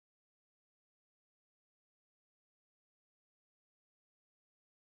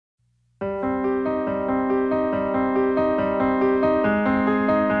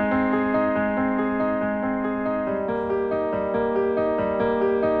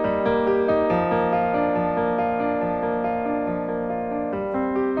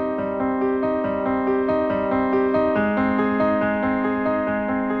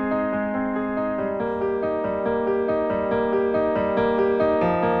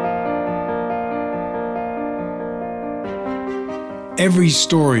Every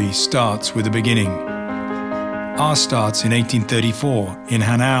story starts with a beginning. Ours starts in 1834 in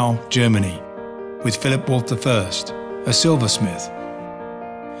Hanau, Germany, with Philip Wolff I, a silversmith.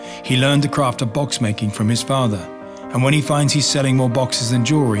 He learned the craft of box making from his father, and when he finds he's selling more boxes than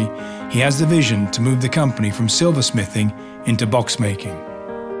jewelry, he has the vision to move the company from silversmithing into box making.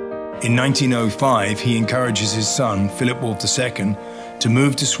 In 1905, he encourages his son, Philip Wolff II, to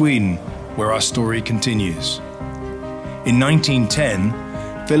move to Sweden, where our story continues. In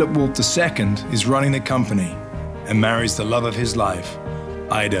 1910, Philip Wolff II is running the company and marries the love of his life,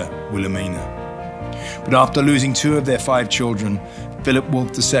 Ida Wilhelmina. But after losing 2 of their 5 children, Philip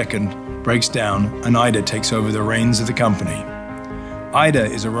Wolff II breaks down and Ida takes over the reins of the company. Ida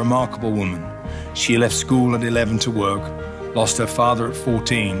is a remarkable woman. She left school at 11 to work, lost her father at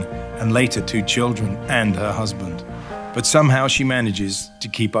 14, and later 2 children and her husband. But somehow she manages to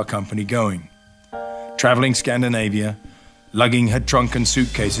keep our company going. Traveling Scandinavia, lugging her trunk and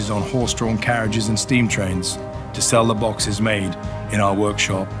suitcases on horse-drawn carriages and steam trains to sell the boxes made in our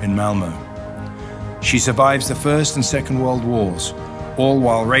workshop in Malmö. She survives the First and Second World Wars, all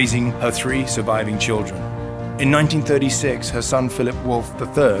while raising her 3 surviving children. In 1936, her son Philip Wolff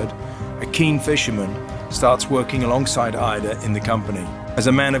III, a keen fisherman, starts working alongside Ida in the company. As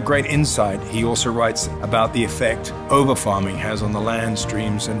a man of great insight, he also writes about the effect over-farming has on the land,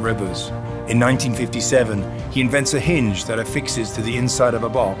 streams and rivers. In 1957, he invents a hinge that affixes to the inside of a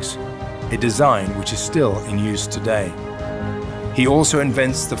box, a design which is still in use today. He also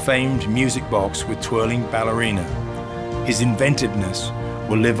invents the famed music box with twirling ballerina. His inventiveness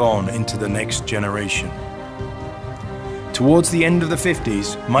will live on into the next generation. Towards the end of the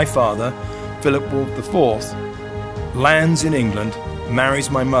 50s, my father, Philip Wolff IV, lands in England, marries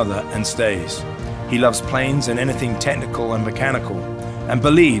my mother and stays. He loves planes and anything technical and mechanical, and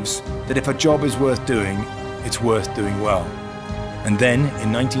believes that if a job is worth doing, it's worth doing well. And then,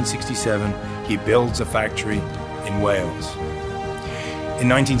 in 1967, he builds a factory in Wales. In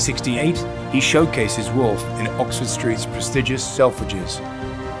 1968, he showcases Wolff in Oxford Street's prestigious Selfridges.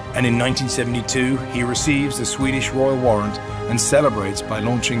 And in 1972, he receives the Swedish Royal Warrant and celebrates by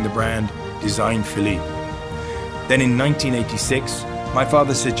launching the brand Design Philippe. Then in 1986, my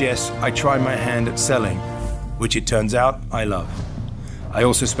father suggests I try my hand at selling, which it turns out I love. I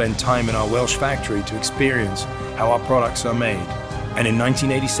also spend time in our Welsh factory to experience how our products are made. And in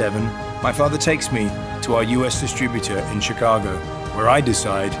 1987, my father takes me to our US distributor in Chicago, where I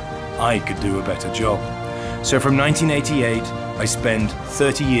decide I could do a better job. So from 1988, I spend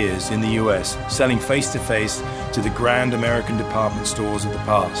 30 years in the US selling face-to-face to the grand American department stores of the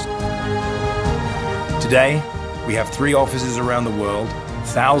past. Today, we have 3 offices around the world,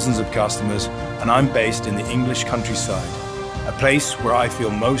 thousands of customers, and I'm based in the English countryside, a place where I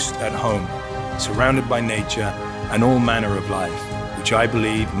feel most at home, surrounded by nature and all manner of life, which I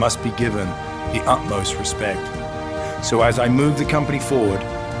believe must be given the utmost respect. So as I move the company forward,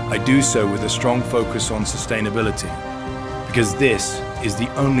 I do so with a strong focus on sustainability, because this is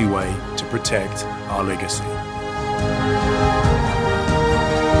the only way to protect our legacy.